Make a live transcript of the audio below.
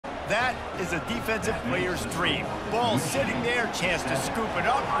That is a defensive player's dream. Ball sitting there, chance to scoop it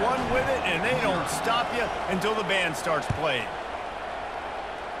up, run with it, and they don't stop you until the band starts playing.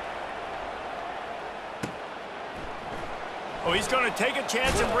 Oh, he's going to take a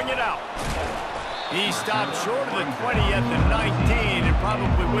chance and bring it out. He stopped short of the 20 at the 19 and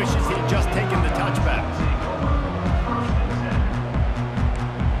probably wishes he'd just taken the touchback.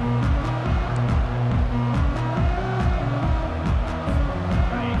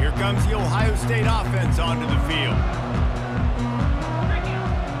 Here comes the Ohio State offense onto the field.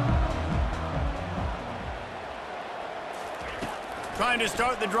 Trying to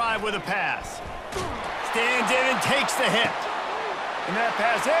start the drive with a pass. Stands in and takes the hit. And that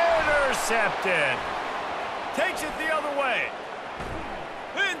pass intercepted. Takes it the other way.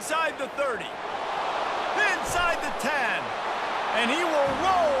 Inside the 30. Inside the 10. And he will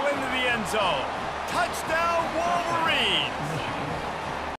roll into the end zone. Touchdown, Wolverines!